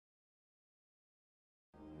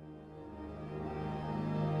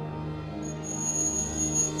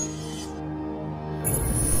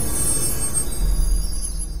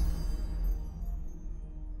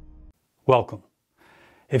welcome.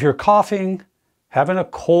 If you're coughing, having a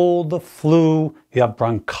cold, the flu, you have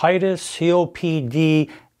bronchitis, COPD,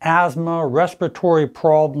 asthma, respiratory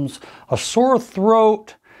problems, a sore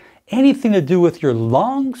throat, anything to do with your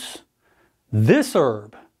lungs, this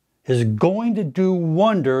herb is going to do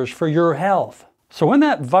wonders for your health. So when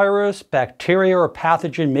that virus, bacteria, or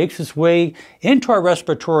pathogen makes its way into our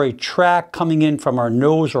respiratory tract, coming in from our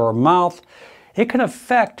nose or our mouth, it can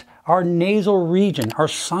affect our nasal region, our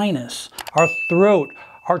sinus, our throat,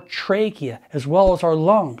 our trachea, as well as our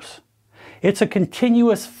lungs. It's a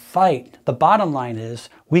continuous fight. The bottom line is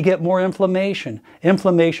we get more inflammation.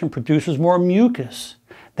 Inflammation produces more mucus.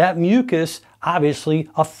 That mucus obviously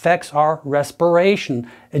affects our respiration.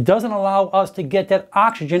 It doesn't allow us to get that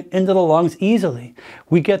oxygen into the lungs easily.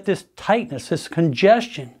 We get this tightness, this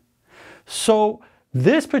congestion. So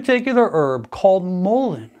this particular herb called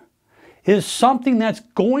Mullein is something that's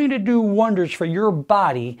going to do wonders for your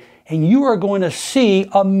body, and you are going to see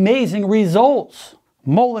amazing results.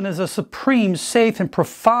 Mullein is a supreme, safe, and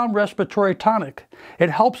profound respiratory tonic.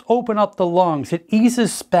 It helps open up the lungs. It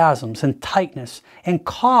eases spasms and tightness and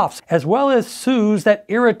coughs, as well as soothes that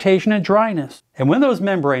irritation and dryness. And when those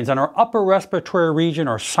membranes on our upper respiratory region,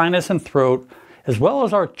 our sinus and throat, as well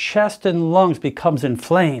as our chest and lungs becomes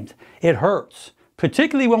inflamed, it hurts,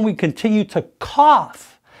 particularly when we continue to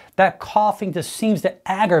cough. That coughing just seems to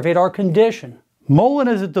aggravate our condition. Mullein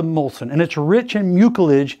is a demulcent, and it's rich in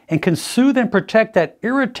mucilage and can soothe and protect that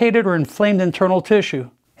irritated or inflamed internal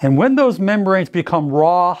tissue. And when those membranes become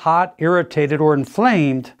raw, hot, irritated, or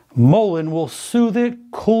inflamed, Mullein will soothe it,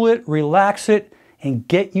 cool it, relax it, and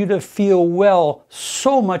get you to feel well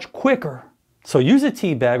so much quicker. So use a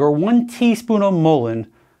tea bag or 1 teaspoon of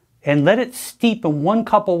Mullein and let it steep in 1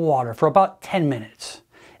 cup of water for about 10 minutes,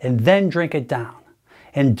 and then drink it down.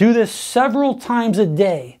 And do this several times a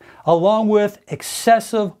day, along with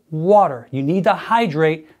excessive water. You need to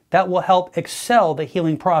hydrate. That will help excel the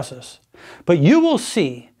healing process. But you will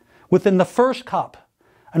see within the first cup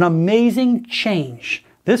an amazing change.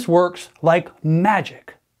 This works like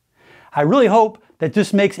magic. I really hope that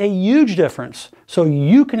this makes a huge difference so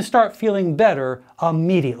you can start feeling better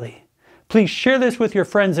immediately. Please share this with your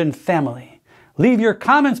friends and family. Leave your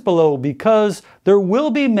comments below because there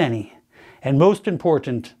will be many. And most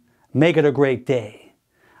important, make it a great day.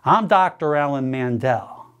 I'm Dr. Alan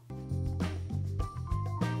Mandell.